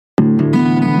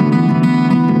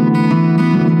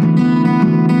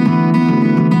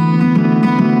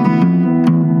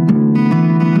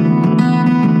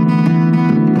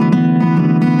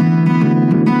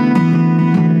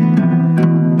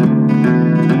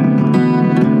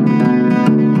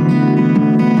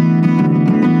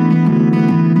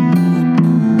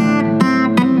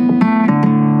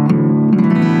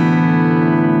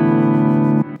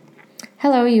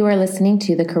you are listening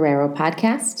to the Carrero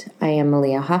Podcast. I am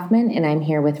Malia Hoffman, and I'm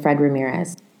here with Fred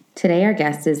Ramirez. Today, our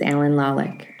guest is Alan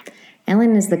Lawlick.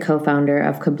 Alan is the co-founder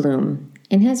of Kabloom.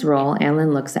 In his role,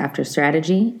 Alan looks after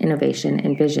strategy, innovation,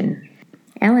 and vision.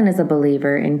 Alan is a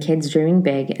believer in kids dreaming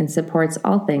big and supports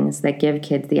all things that give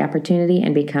kids the opportunity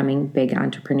in becoming big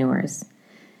entrepreneurs.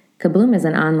 Kabloom is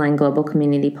an online global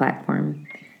community platform.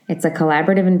 It's a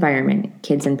collaborative environment,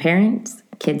 kids and parents,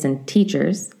 kids and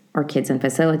teachers, or kids and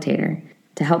facilitator,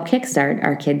 to help kickstart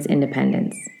our kids'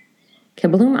 independence.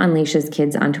 Kabloom unleashes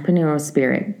kids' entrepreneurial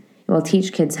spirit. It will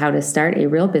teach kids how to start a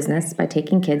real business by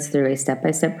taking kids through a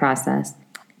step-by-step process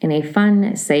in a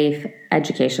fun, safe,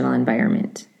 educational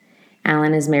environment.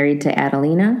 Alan is married to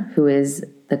Adelina, who is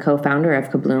the co-founder of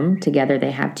Kabloom. Together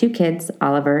they have 2 kids,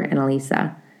 Oliver and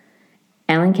Elisa.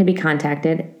 Alan can be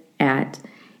contacted at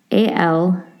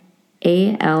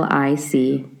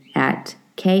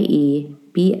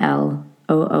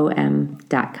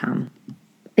ALALIC@KEBLOOM.com.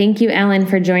 Thank you, Alan,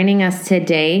 for joining us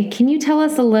today. Can you tell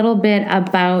us a little bit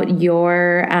about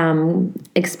your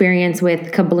experience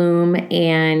with Kabloom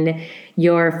and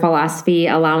your philosophy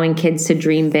allowing kids to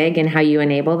dream big and how you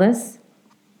enable this?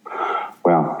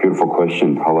 Wow, beautiful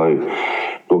question. Hello.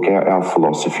 Look, our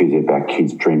philosophy is about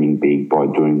kids dreaming big by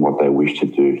doing what they wish to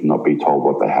do, not be told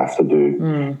what they have to do.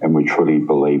 And we truly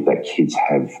believe that kids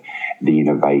have the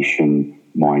innovation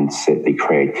mindset, the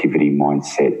creativity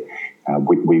mindset.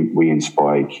 We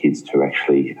inspire kids to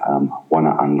actually want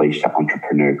to unleash that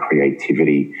entrepreneur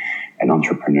creativity and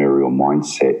entrepreneurial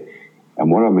mindset. And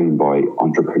what I mean by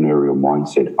entrepreneurial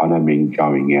mindset, I don't mean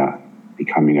going out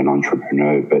becoming an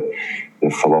entrepreneur, but the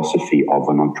philosophy of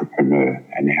an entrepreneur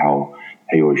and how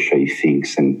he or she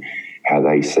thinks and how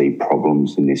they see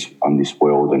problems on this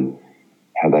world and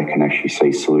how they can actually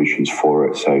see solutions for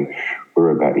it. So we're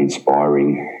about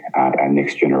inspiring our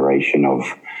next generation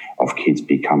of kids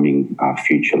becoming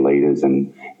future leaders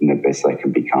and the best they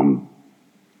can become.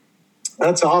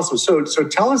 That's awesome. So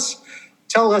tell us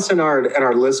and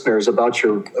our listeners about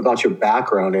your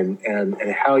background and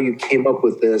how you came up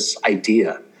with this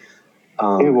idea.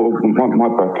 My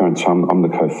background, so I'm the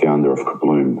co-founder of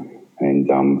Kabloom, and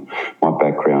my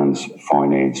background's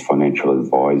financial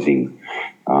advising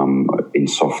in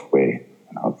software.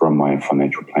 I've run my own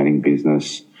financial planning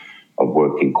business. I've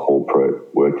worked in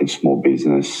corporate, worked in small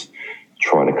business,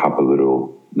 tried a couple of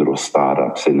little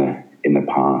startups in the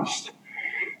past.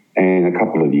 And a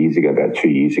couple of years ago, about 2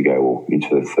 years ago, or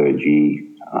into the third year,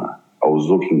 I was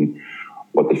looking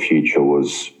what the future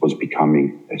was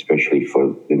becoming, especially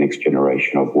for the next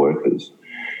generation of workers.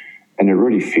 And it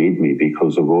really feared me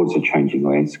because the world's a changing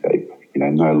landscape.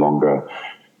 No longer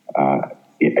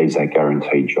is a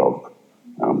guaranteed job.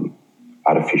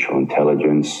 Artificial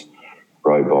intelligence,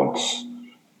 robots,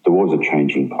 the world's a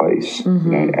changing place.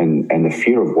 And the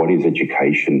fear of what is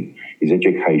education? Is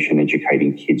education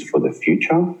educating kids for the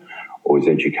future, or is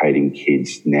educating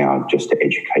kids now just to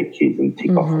educate kids and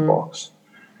tick off a box?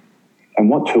 And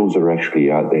what tools are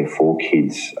actually out there for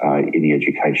kids in the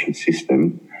education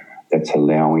system that's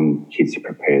allowing kids to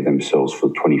prepare themselves for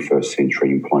the 21st century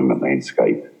employment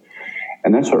landscape?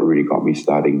 And that's what really got me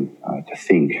starting to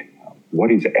think,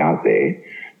 what is out there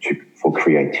for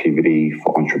creativity,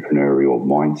 for entrepreneurial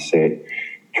mindset,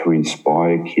 to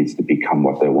inspire kids to become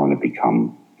what they want to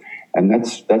become. And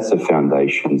that's the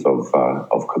foundations of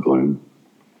Kabloom.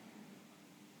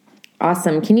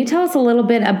 Awesome. Can you tell us a little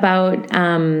bit about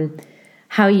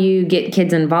how you get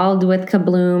kids involved with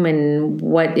Kabloom and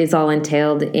what is all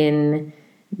entailed in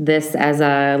this as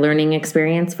a learning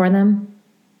experience for them?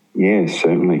 Yeah,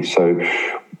 certainly. So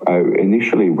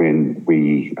initially when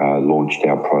we launched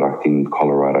our product in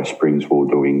Colorado Springs, we were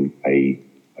doing a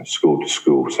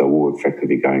school-to-school. So we were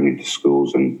effectively going into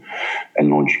schools and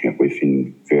launching it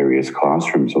within various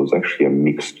classrooms. It was actually a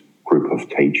mixed group of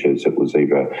teachers. It was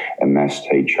either a maths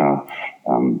teacher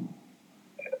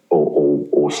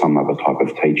or some other type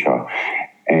of teacher.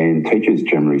 And teachers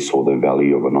generally saw the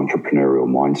value of an entrepreneurial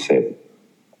mindset.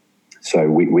 So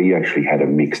we actually had a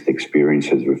mixed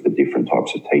experiences with the different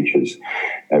types of teachers.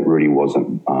 It really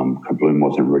wasn't, Kabloom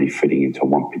wasn't really fitting into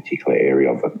one particular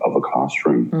area of a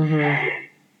classroom.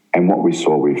 And what we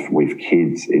saw with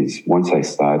kids is once they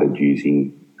started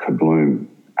using Kabloom,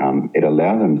 it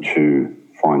allowed them to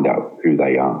find out who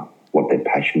they are, what their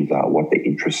passions are, what their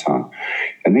interests are.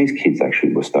 And these kids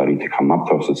actually were starting to come up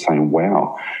to us and saying,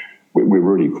 wow, we're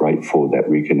really grateful that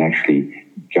we can actually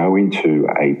go into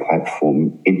a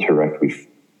platform, interact with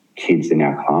kids in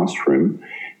our classroom,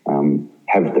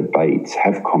 have debates,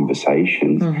 have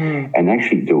conversations, and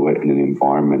actually do it in an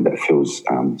environment that feels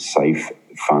safe,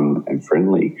 fun and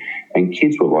friendly. And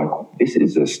kids were like, this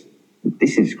is just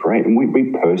this is great. And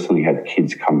we personally had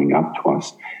kids coming up to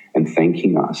us and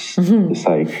thanking us to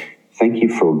say, thank you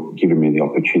for giving me the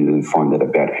opportunity to find out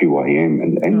about who I am.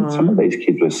 And some of these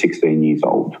kids were 16 years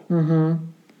old.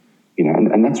 You know,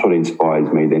 and that's what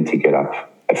inspires me then to get up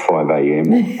at 5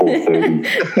 a.m. or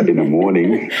 4:30 in the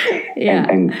morning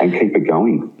and keep it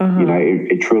going. You know,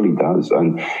 it truly does.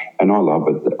 And I love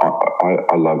it.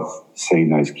 I love seeing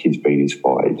those kids being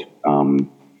inspired.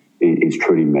 It's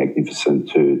truly magnificent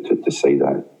to see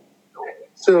that.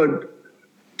 So,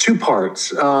 two parts.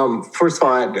 First of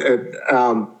all,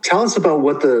 tell us about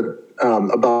what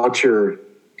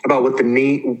what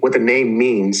the name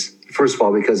means. First of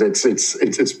all, because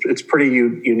it's pretty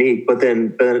unique. But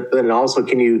then also,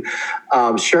 can you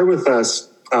share with us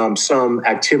some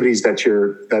activities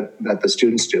that the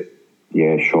students do?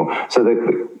 Yeah, sure. So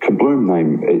the Kabloom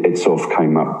name itself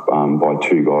came up by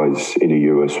two guys in the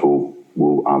US who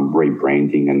were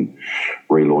rebranding and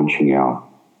relaunching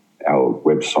our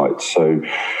website. So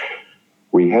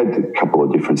we had a couple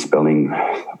of different spelling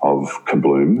of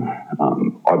Kabloom.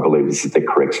 I believe this is the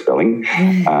correct spelling.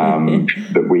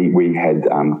 But we had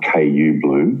KU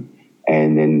Bloom.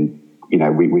 And then, you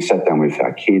know, we sat down with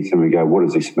our kids and we go, what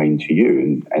does this mean to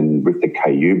you? And with the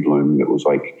KU Bloom, it was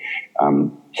like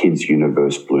Kids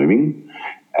Universe Blooming.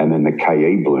 And then the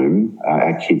KE Bloom,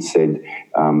 our kids said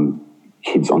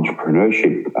Kids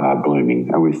Entrepreneurship Blooming.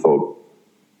 And we thought,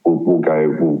 we'll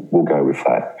go with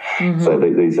that. So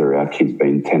these are our kids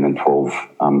being 10 and 12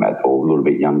 or a little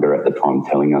bit younger at the time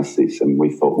telling us this. And we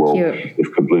thought, well,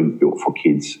 if Kabloom's built for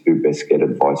kids, who best get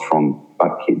advice from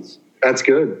but kids? That's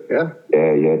good. Yeah.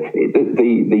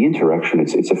 The interaction,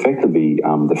 it's effectively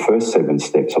the first 7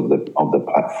 steps of the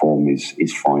platform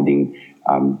is finding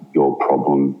your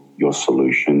problem, your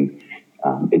solution.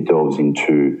 It delves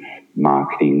into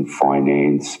marketing,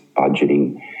 finance,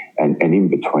 budgeting. And in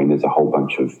between, there's a whole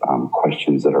bunch of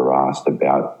questions that are asked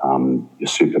about your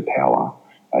superpower,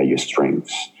 your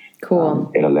strengths.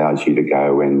 Cool. It allows you to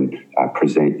go and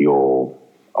present your,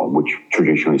 which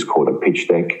traditionally is called a pitch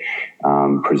deck,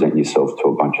 present yourself to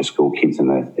a bunch of school kids in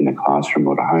the classroom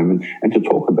or at home and to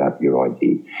talk about your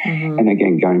idea. And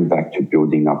again, going back to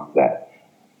building up that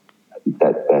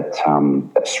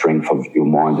strength of your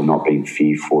mind and not being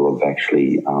fearful of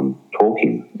actually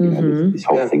talking. You know, this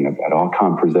whole thing about, I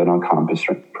can't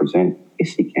present.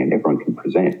 Yes, you can. Everyone can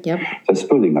present. Yep. So it's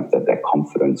building up that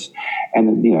confidence.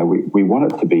 And, you know, we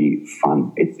want it to be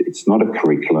fun. It's not a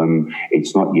curriculum.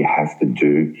 It's not you have to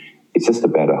do. It's just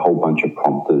about a whole bunch of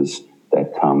prompters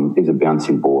that is a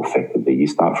bouncing ball effectively. You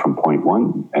start from point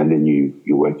one and then you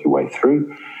work your way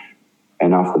through.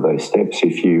 And after those steps,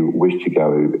 if you wish to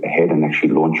go ahead and actually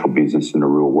launch your business in the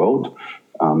real world,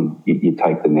 you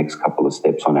take the next couple of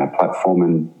steps on our platform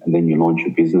and then you launch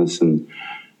your business and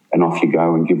off you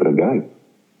go and give it a go.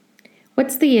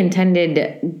 What's the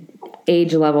intended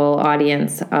age level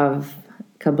audience of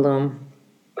Kabloom?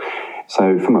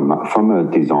 So from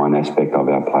a design aspect of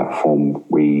our platform,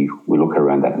 we look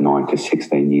around that 9 to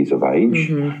 16 years of age.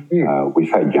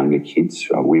 We've had younger kids.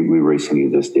 We recently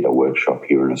just did a workshop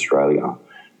here in Australia,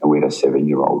 and we had a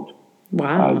 7-year-old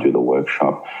do the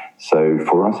workshop. So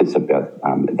for us, it's about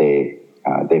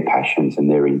their passions and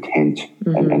their intent,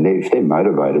 and if they're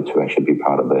motivated to actually be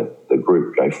part of the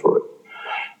group, go for it.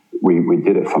 We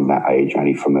did it from that age,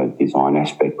 only from a design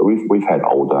aspect, but we've had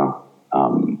older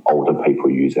people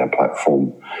use our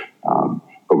platform,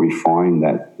 but we find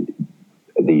that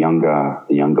the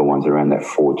younger ones around that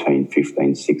 14,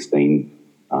 15, 16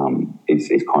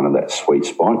 is kind of that sweet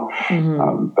spot.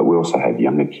 But we also have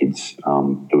younger kids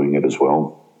doing it as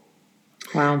well.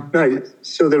 Wow. Nice.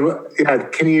 So then,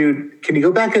 can you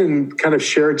go back and kind of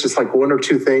share just like one or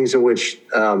two things in which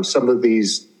some of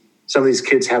these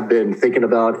kids have been thinking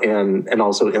about and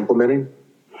also implementing?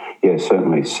 Yeah,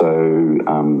 certainly. So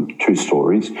 2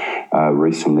 stories.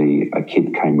 Recently, a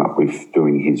kid came up with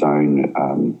doing his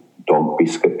own dog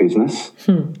biscuit business.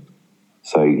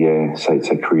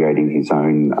 So creating his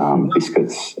own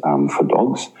biscuits for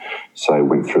dogs. So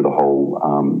went through the whole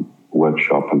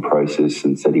workshop and process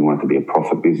and said he wanted to be a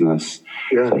profit business.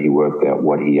 Yeah. So he worked out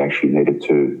what he actually needed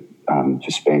to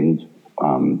spend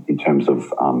in terms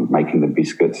of making the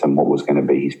biscuits and what was going to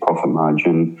be his profit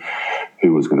margin,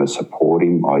 who was going to support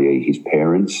him, i.e. his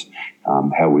parents,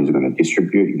 how he was going to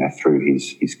distribute, through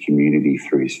his community,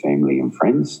 through his family and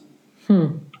friends.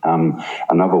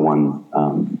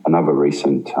 Another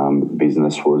recent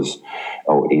business was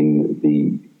in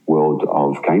the world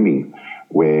of gaming,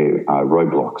 where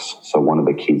Roblox. So one of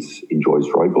the kids enjoys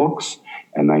Roblox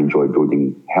and they enjoy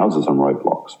building houses on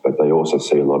Roblox, but they also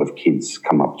see a lot of kids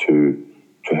come up to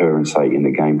to her and say in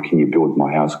the game, can you build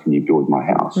my house? Can you build my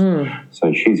house?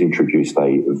 So she's introduced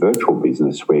a virtual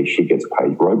business where she gets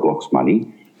paid Roblox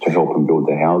money to help them build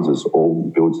their houses, or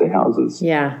builds their houses.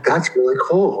 Yeah. That's really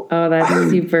cool. Oh, that's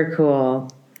super cool.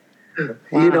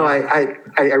 Wow. You know, I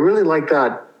really like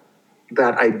that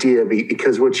idea,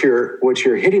 because what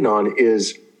you're hitting on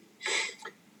is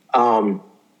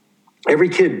every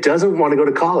kid doesn't want to go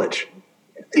to college,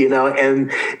 you know,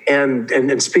 and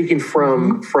speaking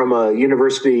from a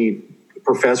university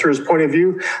professor's point of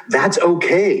view, that's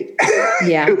okay.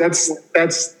 Yeah.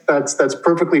 that's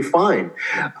perfectly fine.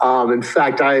 In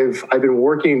fact, I've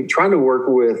been trying to work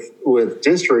with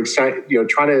districts, trying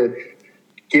to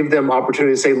give them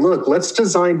opportunity to say, look, let's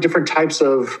design different types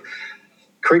of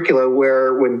curricula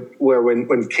where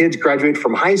when kids graduate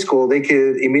from high school, they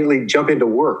could immediately jump into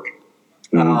work.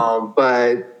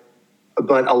 But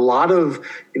a lot of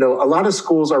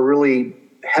schools are really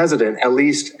hesitant, at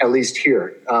least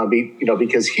here,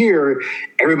 because here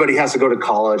everybody has to go to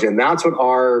college, and that's what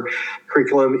our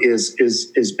curriculum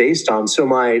is based on. So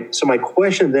my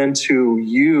question then to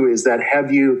you is that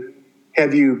have you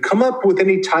come up with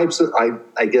any types of,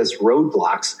 I guess,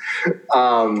 roadblocks,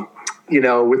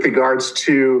 with regards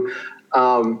to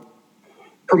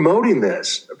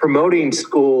promoting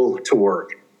school to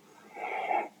work?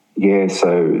 Yeah,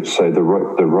 so the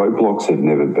roadblocks have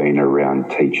never been around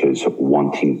teachers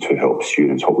wanting to help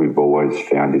students. What we've always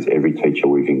found is every teacher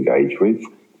we've engaged with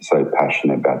is so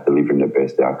passionate about delivering the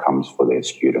best outcomes for their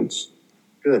students.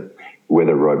 Good. Where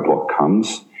the roadblock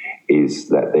comes is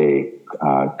that their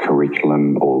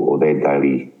curriculum or their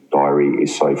daily diary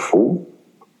is so full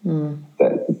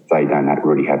that they don't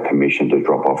really have permission to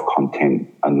drop off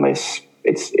content unless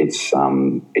it's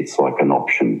like an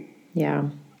option. Yeah.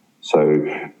 So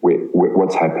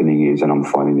what's happening is, and I'm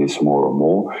finding this more and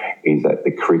more, is that the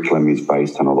curriculum is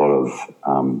based on a lot of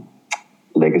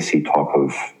legacy type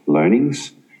of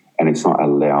learnings, and it's not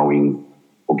allowing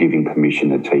or giving permission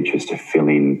to teachers to fill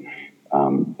in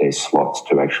their slots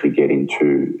to actually get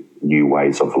into new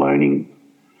ways of learning.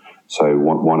 So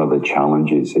one of the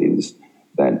challenges is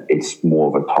that it's more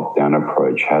of a top-down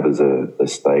approach. How does the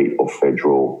state or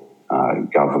federal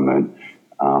government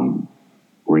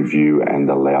review and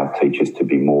allow teachers to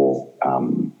be more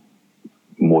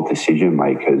decision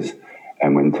makers,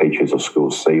 and when teachers or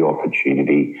schools see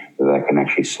opportunity, that they can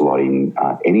actually slot in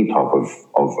any type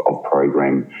of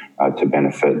program to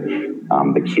benefit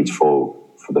the kids for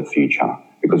the future.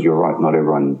 Because you're right, not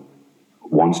everyone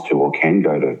wants to or can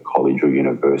go to college or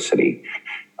university.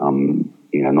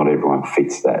 Not everyone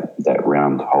fits that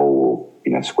round hole,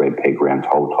 square peg round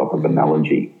hole type of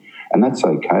analogy, and that's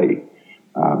okay.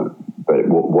 But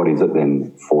what is it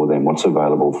then for them? What's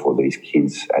available for these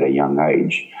kids at a young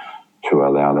age to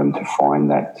allow them to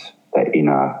find that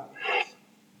inner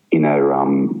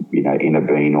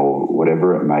being or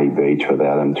whatever it may be, to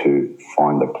allow them to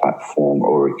find a platform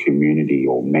or a community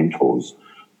or mentors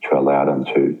to allow them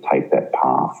to take that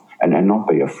path and not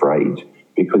be afraid,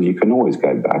 because you can always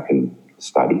go back and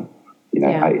study.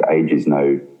 Age is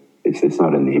it's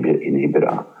not an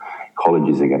inhibitor.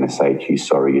 Colleges are going to say to you,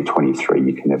 sorry, you're 23,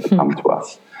 you can never come to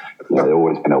us. They're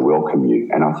always going to welcome you.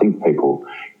 And I think people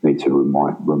need to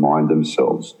remind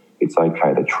themselves it's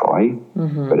okay to try,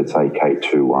 but it's okay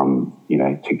to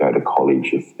to go to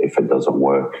college if it doesn't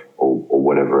work or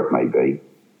whatever it may be.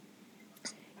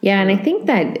 Yeah, and I think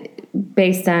that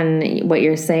based on what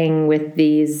you're saying with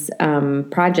these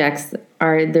projects,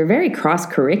 they're very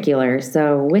cross-curricular.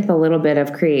 So with a little bit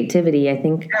of creativity, I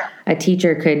think a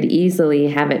teacher could easily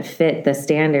have it fit the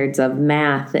standards of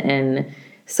math and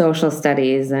social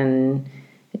studies and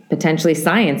potentially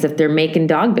science if they're making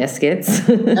dog biscuits.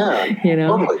 Exactly.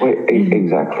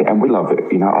 And we love it.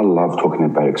 I love talking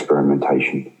about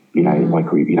experimentation.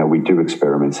 Like we do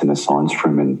experiments in a science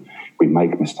room and we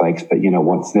make mistakes, but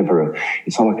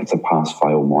it's not like it's a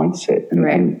pass-fail mindset.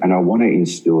 And I want to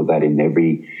instill that in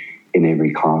every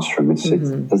classroom. It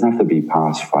doesn't have to be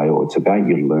pass-fail. It's about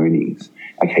your learnings.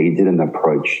 Okay, you didn't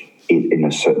approach it in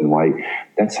a certain way.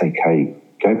 That's okay.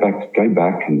 Go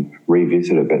back and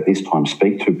revisit it, but this time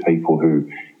speak to people who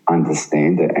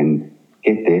understand it and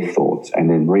get their thoughts, and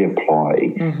then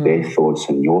reapply their thoughts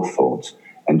and your thoughts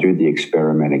and do the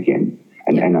experiment again.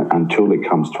 And until it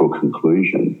comes to a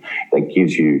conclusion that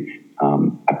gives you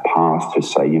a path to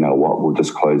say, we'll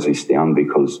just close this down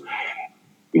because,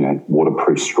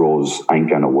 waterproof straws ain't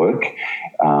going to work.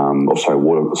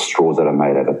 Water straws that are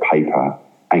made out of paper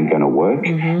ain't going to work.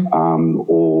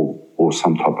 Or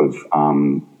some type of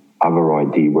other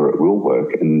idea where it will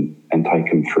work, and take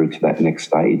them through to that next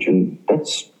stage. And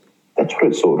that's what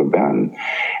it's all about. And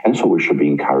that's what we should be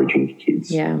encouraging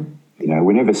kids. Yeah.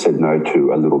 We never said no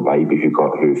to a little baby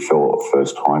who fell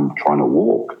first time trying to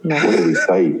walk. No. What do we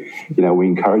say? We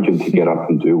encourage them to get up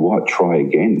and do what? Try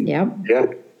again. Yep. Yeah.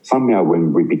 Somehow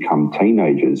when we become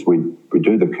teenagers, we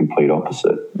do the complete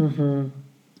opposite. Mm-hmm.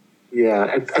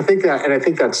 Yeah, I think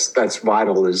that's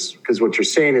vital, is because what you're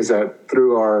saying is that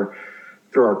through our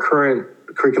current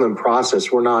curriculum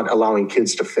process, we're not allowing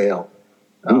kids to fail.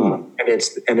 And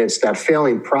it's that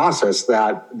failing process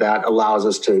that allows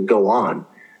us to go on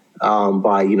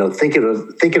by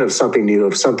thinking of something new,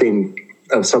 of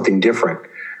something different.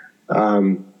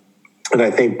 And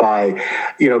I think by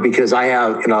because I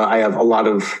have a lot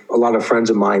of friends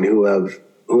of mine who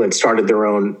had started their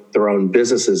own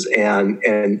businesses, and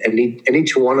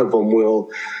each one of them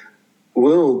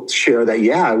will share that,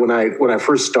 when I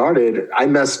first started, I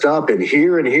messed up in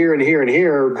here and here and here and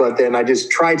here, but then I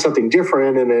just tried something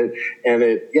different, and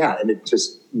it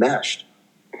just meshed.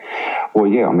 Well,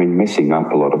 yeah, I mean, messing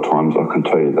up a lot of times, I can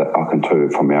tell you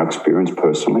from our experience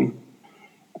personally,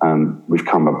 we've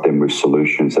come up then with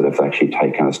solutions that have actually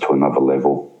taken us to another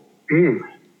level.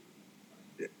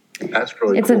 That's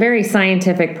really It's cool. a very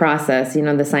scientific process,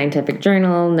 the scientific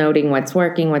journal, noting what's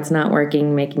working, what's not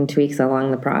working, making tweaks along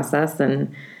the process.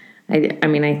 And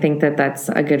I think that that's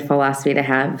a good philosophy to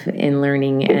have in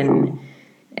learning.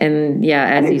 And yeah,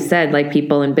 as you said, like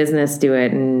people in business do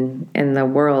it and in the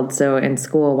world. So in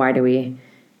school, why do we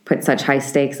put such high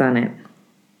stakes on it?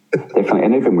 Definitely,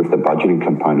 and even with the budgeting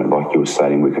component, like you were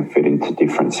saying, we can fit into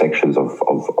different sections of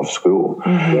school.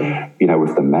 Mm-hmm.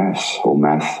 With the math,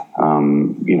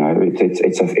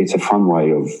 it's a fun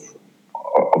way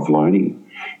of learning.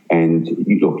 And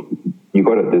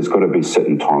there's got to be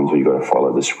certain times where you've got to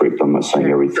follow the script. I'm not saying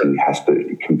everything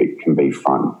can be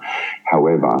fun.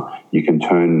 However, you can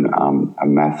turn a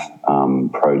math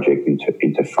project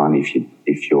into fun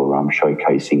if you're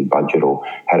showcasing budget, or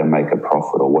how to make a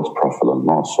profit, or what's profit and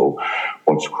loss, or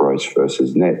what's gross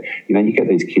versus net. You get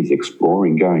these kids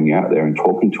exploring, going out there and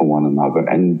talking to one another,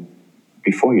 and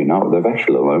before you know it, they've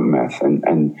actually learned math,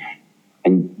 and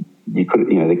you could,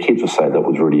 the kids will say that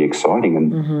was really exciting,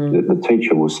 and the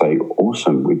teacher will say,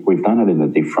 awesome, we've done it in a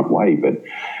different way, but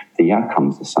the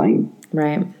outcome's the same.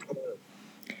 Right.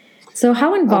 So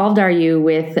how involved are you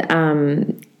with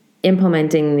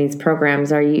implementing these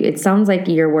programs? It sounds like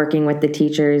you're working with the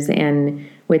teachers and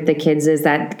with the kids. Is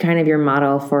that kind of your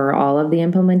model for all of the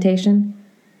implementation?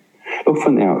 Look,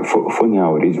 for now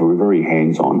it is. We're very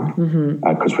hands-on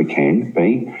because we can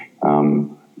be.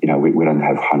 We don't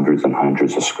have hundreds and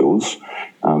hundreds of schools.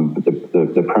 But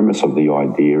the premise of the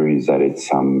idea is that it's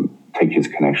teachers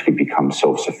can actually become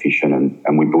self-sufficient,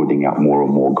 and we're building out more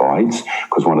and more guides,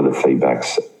 because one of the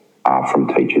feedbacks are from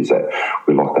teachers that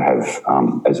we like to have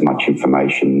as much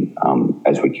information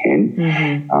as we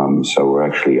can. So we're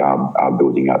actually are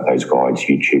building up those guides,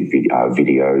 YouTube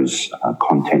videos,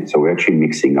 content. So we're actually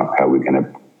mixing up how we're going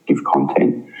to give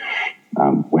content.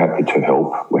 We're happy to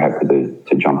help. We're happy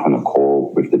to jump on a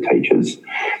call with the teachers.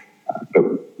 But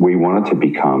we want it to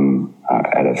become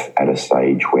at a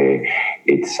stage where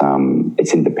it's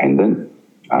independent.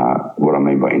 What I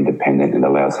mean by independent, it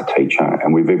allows the teacher,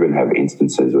 and we've even had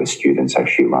instances where students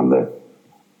actually run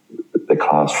the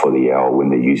class for the hour when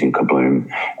they're using Kabloom,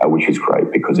 which is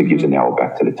great because it gives an hour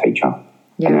back to the teacher.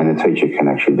 Yeah. And then the teacher can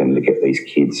actually then get these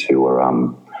kids who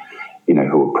are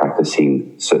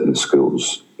practicing certain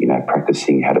skills,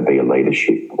 practicing how to be a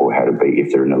leadership, or how to be,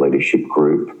 if they're in a leadership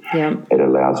group, it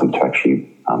allows them to actually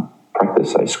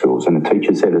practice those skills. And the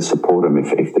teacher's there to support them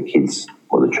if the kids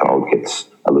or the child gets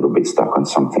a little bit stuck on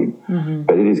something.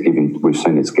 But we've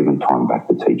seen it's given time back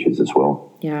to teachers as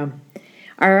well. Yeah.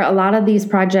 Are a lot of these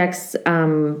projects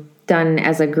done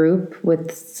as a group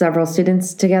with several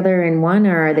students together in one,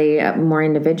 or are they more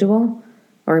individual,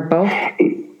 or both?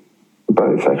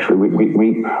 Both, actually.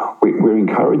 We're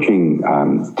encouraging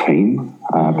team,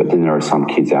 but then there are some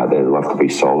kids out there that love to be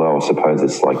solo. I suppose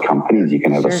it's like companies. You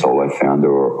can have a solo founder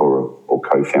or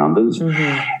co-founders.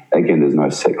 Again, there's no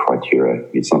set criteria.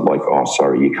 It's not like,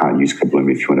 you can't use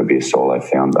Kabloom if you want to be a solo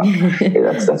founder.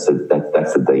 That's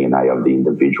the DNA of the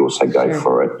individual, so go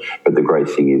for it. But the great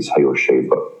thing is he or she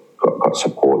got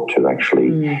support to actually,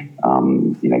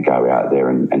 go out there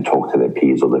and talk to their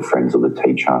peers or their friends or the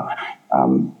teacher,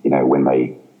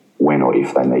 when or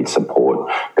if they need support.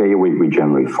 But yeah, we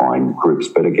generally find groups.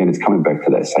 But again, it's coming back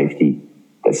to that safety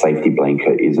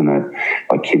blanket, isn't it?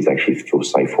 Like kids actually feel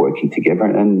safe working together,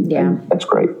 and that's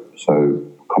great. So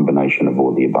combination of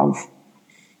all the above.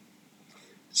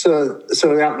 So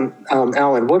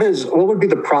Alan, what would be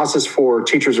the process for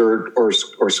teachers or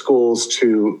schools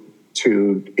to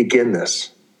begin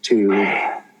this?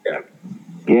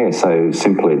 So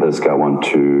simply let's go on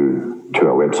to to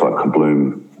our website,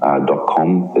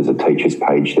 kabloom.com. There's a teachers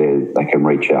page there. They can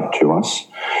reach out to us.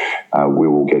 We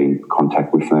will get in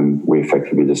contact with them. We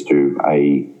effectively just do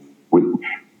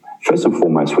first and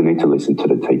foremost, we need to listen to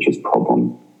the teacher's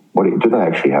problem. Do they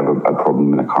actually have a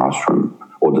problem in a classroom?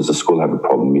 Or does the school have a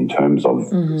problem in terms of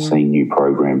seeing new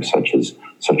programs such as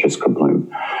Kabloom?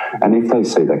 And if they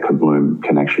see that Kabloom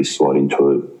can actually slot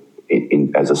into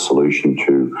it as a solution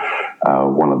to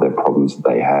one of their problems that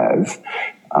they have,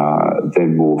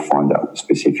 then we'll find out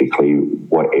specifically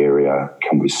what area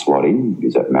can we slot in.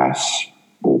 Is it maths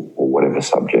or whatever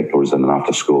subject, or is it an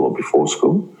after school or before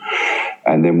school?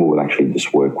 And then we'll actually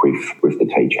just work with the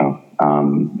teacher.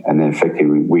 And then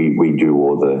effectively we do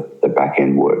all the back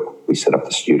end work. We set up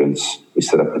the students, we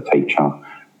set up the teacher.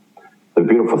 The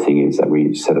beautiful thing is that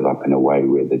we set it up in a way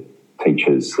where the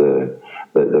teacher's the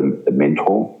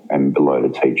mentor, and below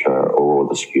the teacher are all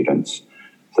the students.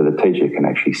 So the teacher can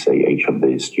actually see each of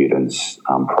these students'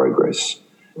 progress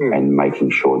and making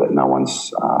sure that no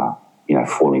one's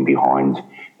falling behind,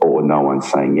 or no one's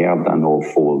saying, I've done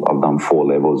 4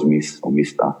 levels, miss or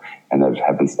mister, and they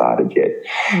haven't started yet.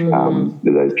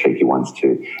 Those cheeky ones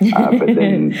too. But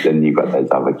then you've got those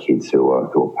other kids who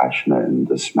are passionate and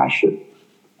just smash it.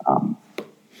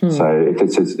 So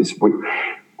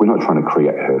we're not trying to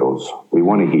create hurdles. We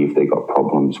want to hear if they've got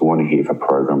problems. We want to hear if a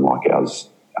program like ours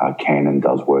can and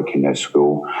does work in their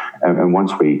school. And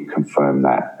once we confirm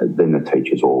that, then the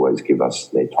teachers always give us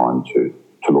their time to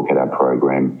look at our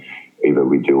program. Either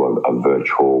we do a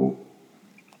virtual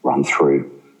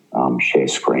run-through, share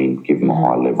screen, give them a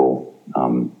high-level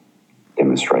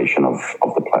demonstration of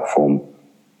the platform.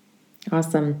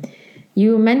 Awesome.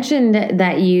 You mentioned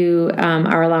that you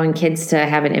are allowing kids to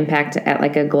have an impact at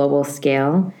like a global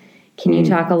scale. Can you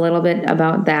talk a little bit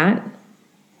about that?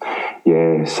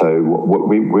 Yeah, so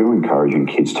we're encouraging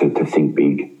kids to think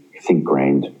big, think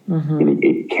grand.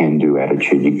 It can-do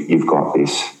attitude. You've got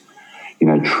this.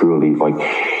 Truly, like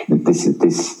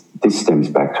this stems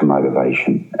back to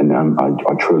motivation, and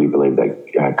I truly believe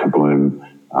that Kabloom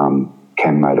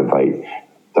can motivate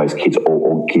those kids,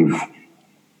 or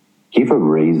give a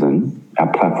reason.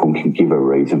 Our platform can give a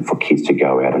reason for kids to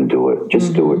go out and do it.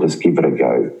 Just do it. Just give it a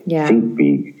go. Yeah. Think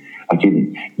big. Like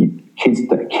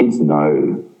kids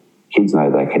know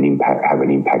they can have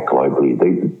an impact globally.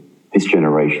 This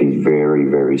generation is very,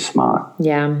 very smart.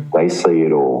 Yeah. They see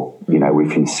it all.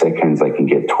 Within seconds, they can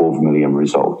get 12 million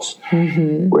results.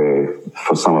 Where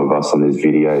for some of us on this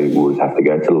video, we would have to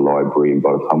go to the library, and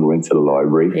by the time we went to the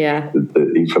library,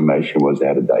 the information was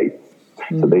out of date.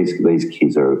 So these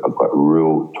kids have got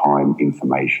real-time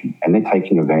information, and they're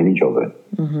taking advantage of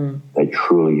it. They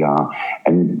truly are.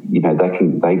 And,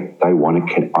 they want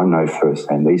to I know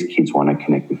firsthand, these kids want to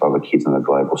connect with other kids on a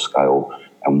global scale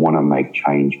and want to make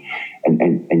change,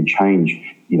 and change,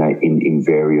 in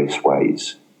various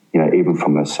ways. Even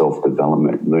from a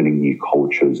self-development, learning new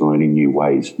cultures, learning new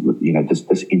ways,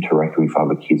 just interacting with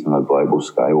other kids on a global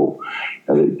scale.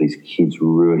 These kids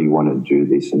really want to do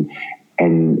this, and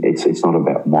it's not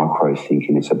about micro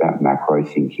thinking; it's about macro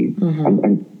thinking,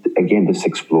 and again, just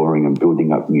exploring and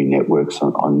building up new networks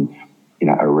on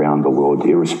around the world,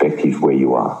 irrespective where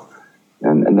you are,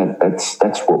 and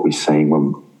that's what we're seeing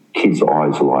when kids'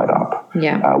 eyes light up.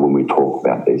 When we talk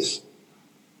about this.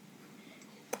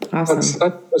 Awesome.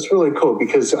 That's really cool,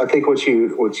 because I think what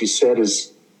you said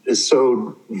is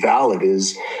so valid.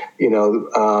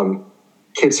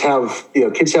 Kids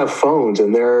have phones,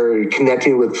 and they're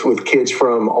connecting with kids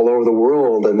from all over the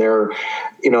world, and they're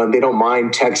they don't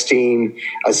mind texting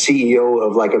a CEO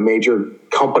of like a major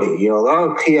company.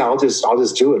 I'll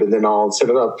just do it, and then I'll set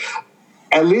it up.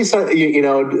 At least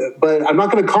but I'm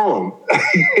not going to call them.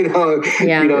 And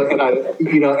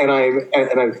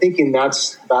I'm thinking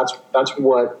that's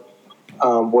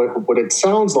what it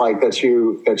sounds like that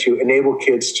you enable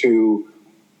kids to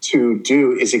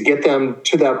do, is to get them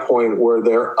to that point where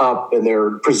they're up and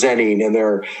they're presenting, and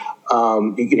they're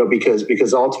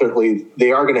because ultimately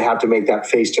they are going to have to make that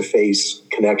face-to-face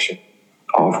connection.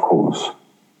 Oh, of course,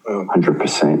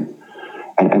 100%.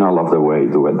 And I love the way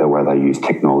they use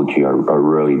technology. I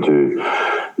really do,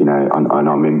 and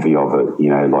I'm envy of it.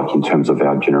 Like in terms of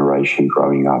our generation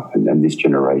growing up, and this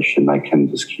generation, they can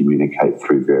just communicate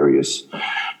through various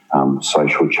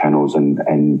social channels, and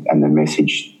the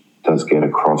message does get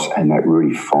across, and that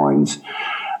really finds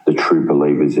the true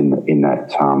believers in that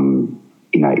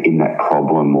in that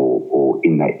problem or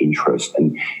in that interest,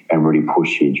 and really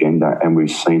push the agenda. And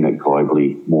we've seen it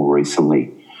globally more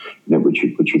recently.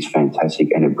 Which is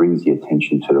fantastic, and it brings the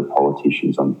attention to the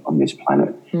politicians on this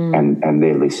planet, and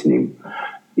they're listening,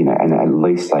 and at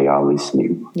least they are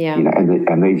listening,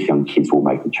 and these young kids will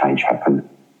make the change happen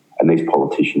And these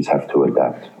politicians have to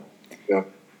adapt. Yeah.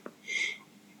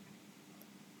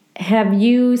 Have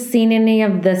you seen any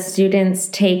of the students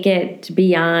take it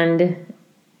beyond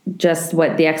just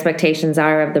what the expectations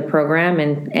are of the program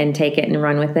and take it and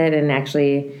run with it and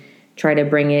actually try to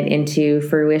bring it into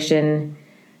fruition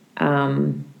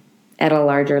at a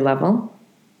larger level?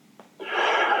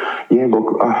 Yeah,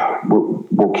 look,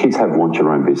 well, kids have launched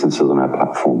their own businesses on our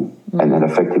platform, and then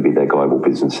effectively they're global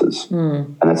businesses.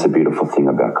 And that's a beautiful thing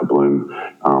about Kabloom.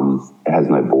 It has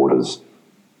no borders.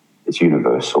 It's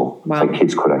universal. Wow. So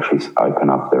kids could actually open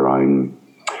up their own,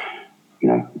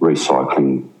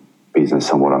 recycling business.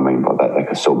 And what I mean by that, they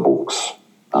could sell books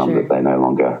that they no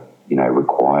longer,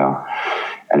 require.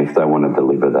 And if they want to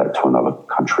deliver that to another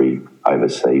country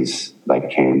overseas, they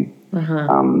can.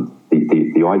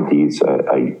 The ideas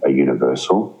are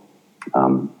universal.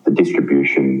 The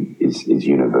distribution is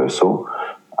universal.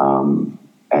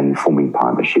 And forming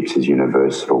partnerships is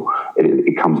universal.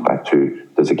 It comes back to,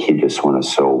 does a kid just want to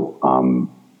sell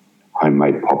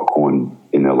homemade popcorn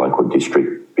in their local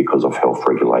district because of health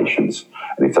regulations?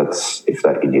 And if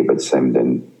that inhibits them,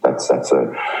 then that's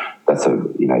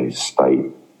a state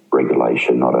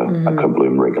regulation, not a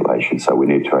Kabloom regulation. So we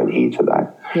need to adhere to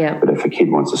that. Yeah. But if a kid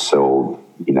wants to sell,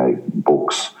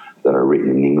 books that are written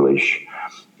in English,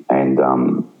 and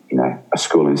a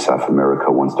school in South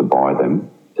America wants to buy them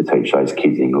to teach those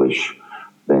kids English,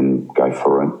 then go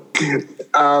for it.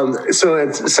 So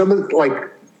it's some of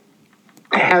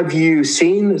have you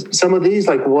seen some of these?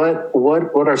 Like what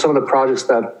are some of the projects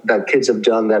that kids have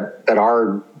done that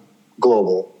are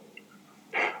global?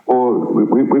 Well,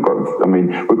 we've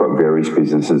got various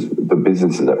businesses. The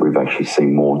businesses that we've actually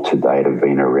seen more to date have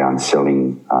been around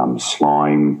selling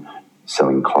slime,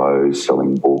 selling clothes,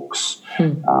 selling books,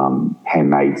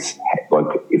 handmade.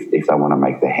 Like if they want to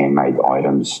make the handmade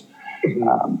items,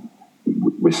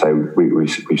 we've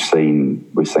seen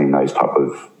those type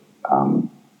of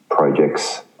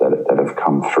projects that have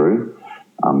come through.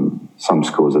 Some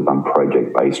schools have done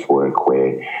project-based work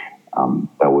where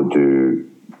they would do.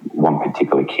 One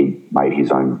particular kid made his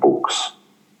own books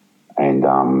and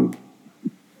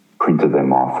printed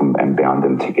them off and bound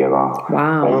them together.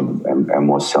 Wow. And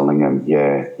was selling them.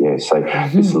 Yeah. So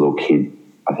this little kid,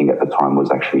 I think at the time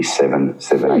was actually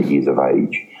 8 years of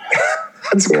age.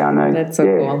 That's cool. I know. That's so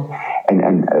cool.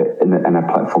 And our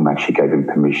platform actually gave him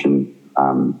permission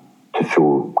to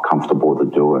feel comfortable to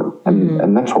do it.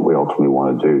 And that's what we ultimately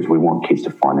want to do, is we want kids to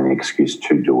find an excuse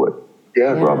to do it.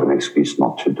 Yeah. Rather than an excuse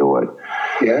not to do it.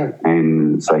 Yeah.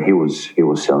 And so he was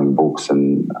selling books,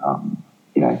 and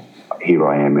here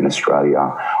I am in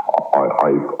Australia.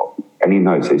 And he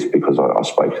knows this because I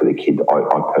spoke to the kid.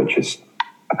 I purchased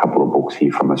a couple of books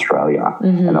here from Australia,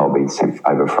 and they were being sent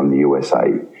over from the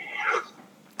USA.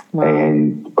 Wow.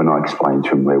 And when I explained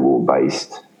to him where we were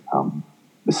based,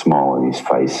 the smile on his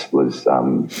face was,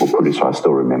 pretty sure I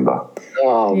still remember.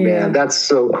 Oh man, that's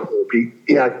so cool.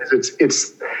 Yeah, 'cause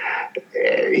it's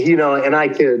and I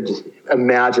could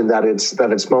imagine that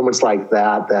it's moments like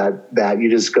that you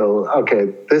just go,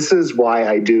 okay, this is why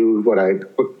I do what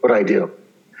I do.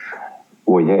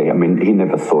 Well, yeah, I mean, he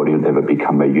never thought he would ever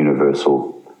become a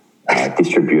universal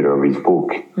distributor of his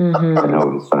book, and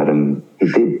all of a sudden he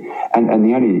did. And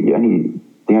the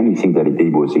only thing that he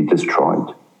did was he just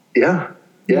tried. Yeah,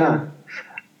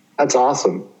 that's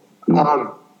awesome.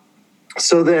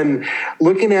 So then,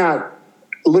 looking at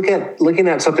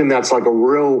something that's like a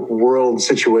real world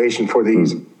situation for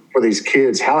these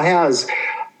kids, how has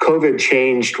COVID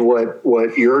changed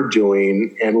what you're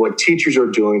doing and what teachers are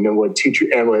doing and what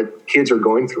kids are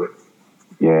going through?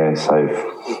 Yeah,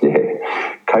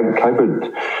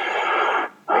 COVID.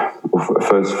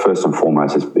 First and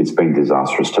foremost, it's been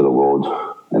disastrous to the world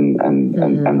and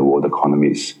the world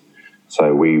economies.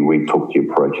 So we took the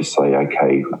approach to say,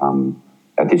 okay,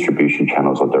 our distribution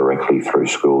channels are directly through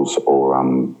schools or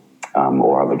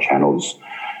other channels.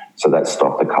 So that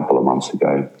stopped a couple of months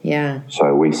ago. Yeah.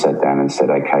 So we sat down and said,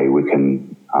 okay, we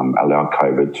can allow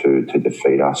COVID to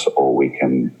defeat us, or we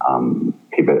can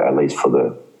pivot at least for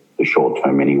the short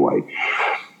term anyway.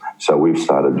 So we've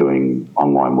started doing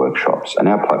online workshops, and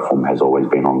our platform has always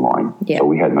been online. Yeah. So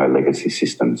we had no legacy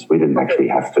systems. We didn't actually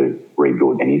have to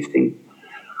rebuild anything.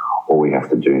 All we have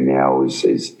to do now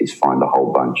is find a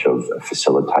whole bunch of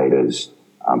facilitators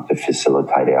to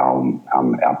facilitate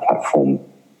our platform.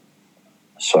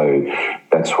 So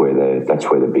that's where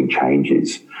the big change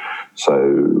is.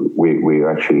 So we're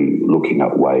actually looking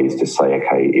at ways to say,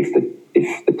 okay,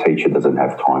 if the teacher doesn't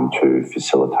have time to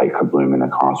facilitate Kabloom in a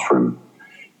classroom,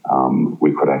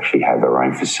 we could actually have our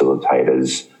own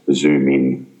facilitators Zoom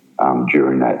in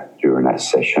during that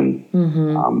session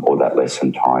or that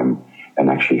lesson time. and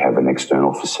actually have an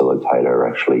external facilitator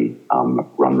actually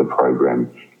run the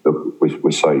program. Look,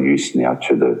 we're so used now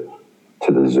to the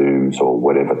Zooms or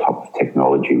whatever type of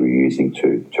technology we're using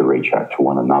to reach out to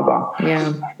one another.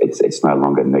 Yeah. It's no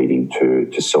longer needing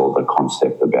to sell the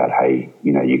concept about, hey,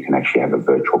 you can actually have a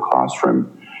virtual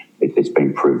classroom. It's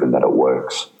been proven that it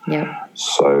works. Yeah.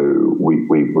 So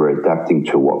we're adapting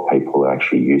to what people are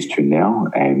actually used to now,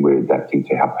 and we're adapting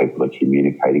to how people are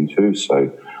communicating to.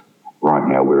 So right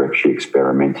now we're actually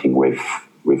experimenting with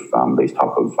these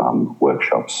type of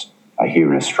workshops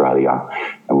here in Australia,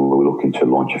 and we're looking to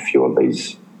launch a few of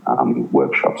these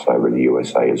workshops over in the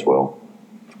USA as well.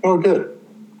 Oh, good.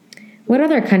 What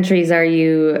other countries are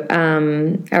you,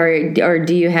 or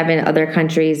do you have in other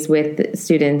countries with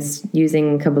students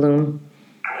using Kabloom?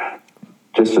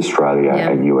 Just Australia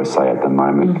and USA at the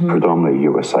moment. Mm-hmm. Predominantly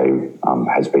USA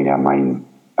has been our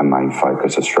main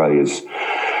focus. Australia's,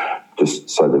 just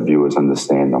so the viewers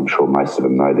understand, I'm sure most of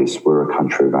them know this, we're a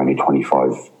country of only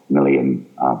 25 million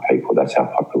people. That's our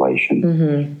population.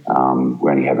 Mm-hmm.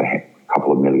 We only have a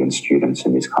couple of million students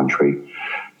in this country.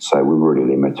 So we're really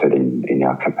limited in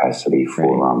our capacity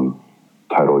for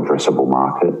total addressable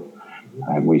market.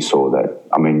 And we saw that.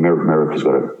 I mean, America's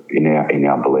got in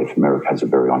our belief, America has a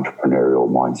very entrepreneurial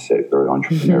mindset, very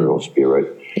entrepreneurial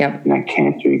spirit. Yep.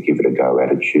 Can't do, give it a go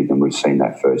attitude, and we've seen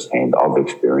that firsthand. I've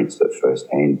experienced it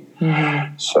firsthand.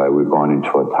 Mm-hmm. So we've gone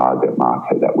into a target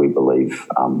market that we believe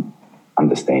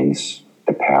understands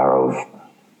the power of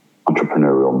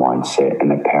entrepreneurial mindset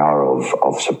and the power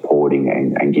of supporting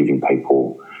and giving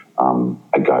people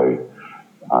a go.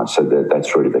 So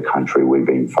that's really the country we've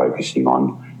been focusing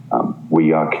on.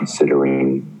 We are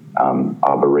considering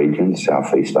other regions,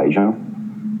 Southeast Asia,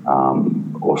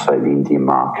 also the Indian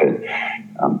market.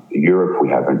 Europe we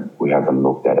haven't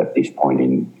looked at this point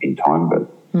in time, but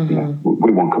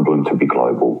we want Kabloom to be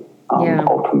global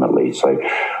ultimately. So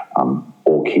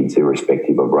all kids,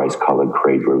 irrespective of race, colour,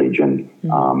 creed, religion,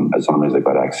 as long as they've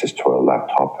got access to a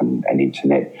laptop and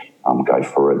internet, go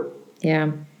for it.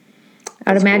 Yeah.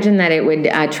 I'd imagine that it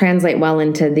would translate well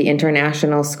into the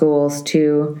international schools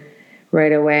too,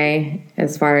 right away,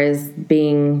 as far as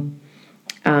being,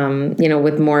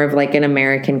 with more of like an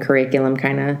American curriculum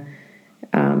kind of,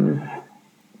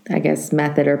 I guess,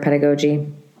 method or pedagogy.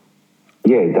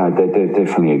 Yeah, they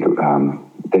definitely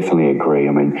agree.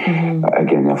 I mean,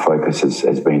 again, our focus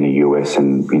has been the US,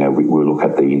 and we look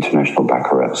at the international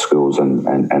baccalaureate schools and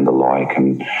the like,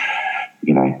 and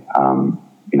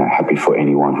happy for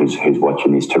anyone who's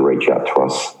watching this to reach out to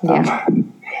us. Yeah.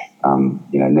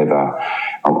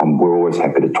 We're always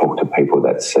happy to talk to people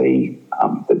that see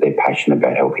that they're passionate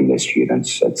about helping their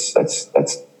students. That's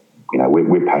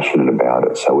we're passionate about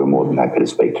it, so we're more than happy to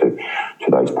speak to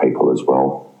those people as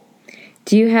well.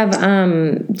 Do you have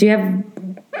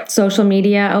social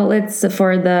media outlets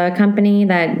for the company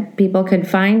that people could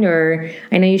find, or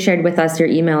I know you shared with us your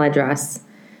email address,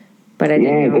 but I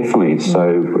didn't know. Definitely.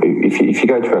 So if you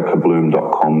go to our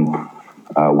kabloom.com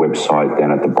website,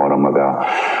 down at the bottom of our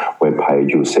webpage,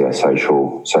 you'll see our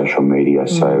social media.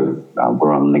 So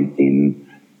we're on LinkedIn,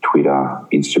 Twitter,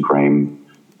 Instagram,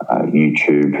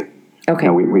 YouTube. Okay.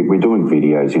 We're doing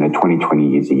videos. 2020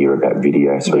 years a year about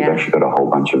video, so we've actually got a whole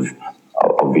bunch of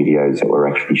videos that we're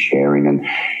actually sharing, and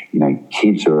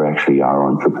kids who actually are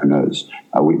entrepreneurs.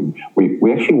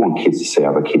 We actually want kids to see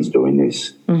other kids doing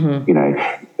this. Mm-hmm.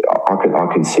 I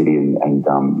can sit in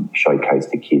and showcase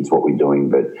to kids what we're doing,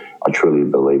 but I truly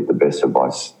believe the best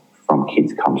advice from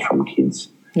kids comes from kids.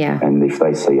 Yeah. And if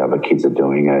they see other kids are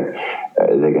doing it,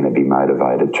 they're going to be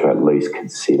motivated to at least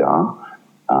consider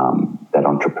that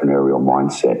entrepreneurial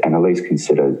mindset, and at least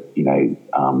consider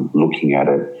looking at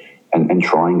it and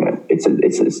trying it.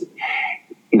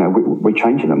 We're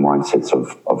changing the mindsets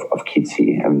of kids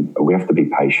here, and we have to be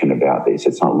patient about this.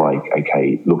 It's not like,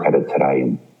 okay, look at it today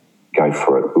and go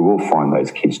for it. We will find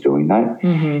those kids doing that.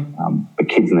 Mm-hmm. But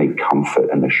kids need comfort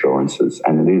and assurances,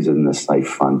 and it is in a safe,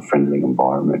 fun, friendly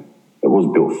environment. It was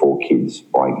built for kids.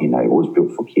 It was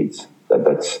built for kids.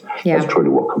 That's truly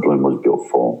what Kabloom was built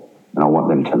for, and I want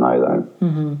them to know that.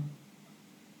 Mm-hmm.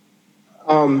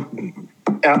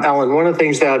 Alan, one of the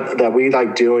things that we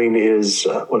like doing is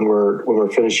when we're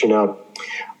finishing up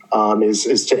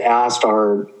is to ask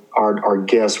our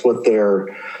guests what their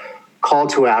call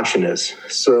to action is.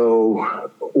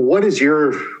 So, what is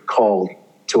your call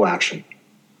to action?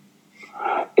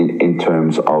 In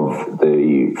terms of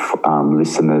the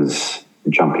listeners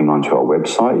jumping onto our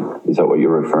website, is that what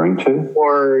you're referring to?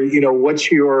 Or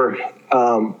what's your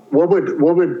what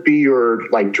would be your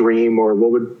dream, or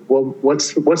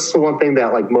what's the one thing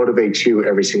that motivates you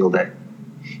every single day?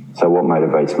 So what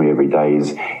motivates me every day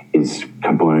is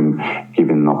Kabloom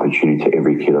giving an opportunity to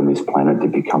every kid on this planet to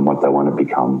become what they want to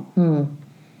become.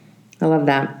 I love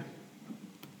that.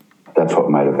 That's what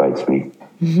motivates me.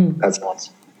 That's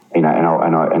awesome. You know,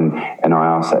 and I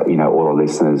ask that, you know, all the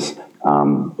listeners,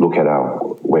 look at our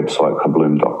website,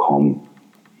 kabloom.com.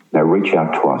 Now reach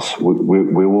out to us.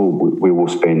 We will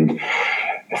spend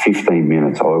 15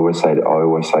 minutes. I always say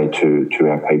to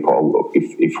our people,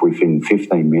 if within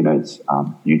 15 minutes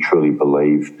you truly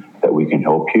believe that we can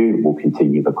help you, we'll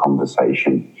continue the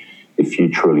conversation. If you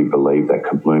truly believe that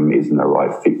Kabloom isn't the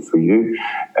right fit for you,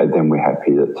 then we're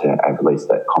happy to have at least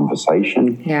that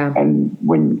conversation. Yeah. And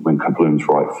when Kabloom's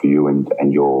right for you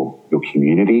and your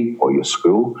community or your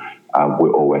school,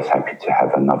 we're always happy to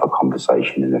have another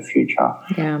conversation in the future.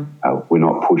 Yeah. We're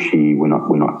not pushy.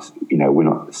 We're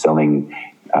not selling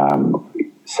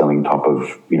type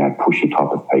of, you know, pushy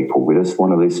type of people. We just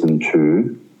want to listen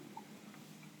to,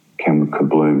 can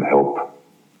Kabloom help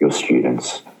your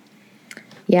students?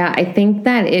 Yeah, I think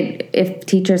that if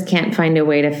teachers can't find a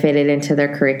way to fit it into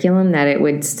their curriculum, that it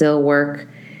would still work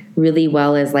really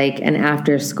well as like an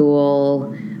after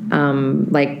school,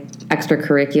 like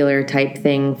extracurricular type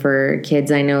thing for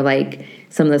kids. I know like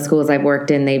some of the schools I've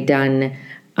worked in, they've done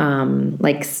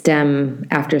like STEM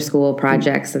after school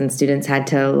projects, and students had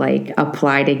to like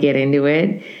apply to get into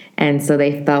it. And so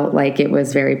they felt like it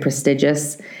was very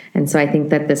prestigious. And so I think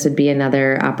that this would be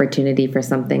another opportunity for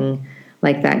something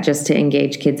like that, just to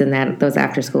engage kids in those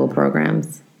after school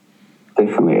programs.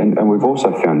 Definitely. And we've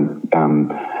also found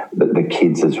the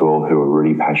kids as well who are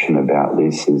really passionate about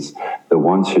this is the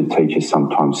ones who teachers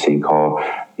sometimes think,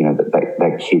 you know,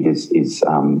 that kid is his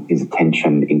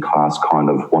attention in class kind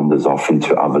of wanders off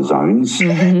into other zones,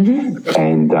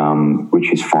 and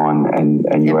which is fine.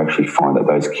 And you actually find that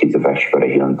those kids have actually got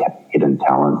a hidden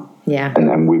talent. Yeah.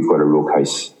 And we've got a real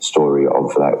case story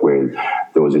of that where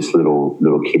there was this little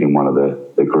kid in one of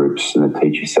the groups, and the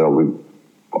teacher said,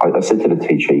 I said to the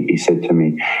teacher, he said to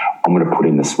me, I'm going to put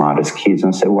in the smartest kids.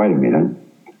 And I said, wait a minute,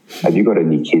 have you got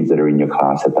any kids that are in your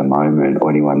class at the moment, or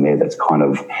anyone there that's kind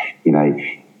of, you know,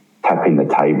 tapping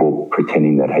the table,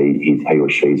 pretending that he or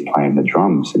she's playing the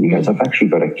drums? And he goes, I've actually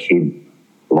got a kid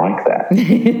like that.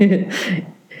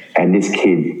 And this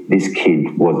kid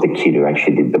was the kid who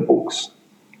actually did the books.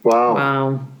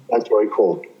 Wow. That's very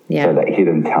cool. Yeah. So that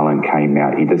hidden talent came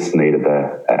out. He just needed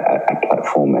a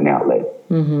platform, an outlet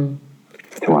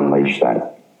to unleash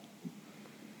that.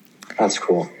 That's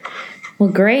cool. Well,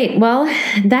 great. Well,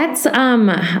 that's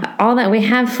all that we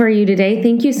have for you today.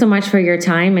 Thank you so much for your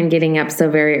time and getting up so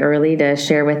very early to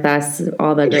share with us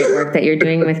all the great work that you're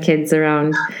doing with kids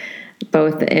around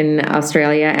both in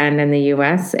Australia and in the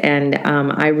U.S. And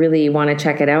I really want to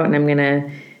check it out, and I'm going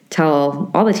to tell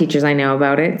all the teachers I know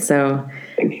about it. So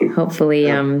Thank you. Hopefully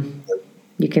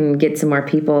you can get some more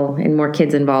people and more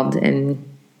kids involved in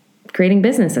creating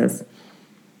businesses.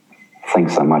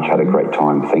 Thanks so much. I had a great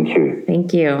time. Thank you.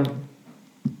 Thank you.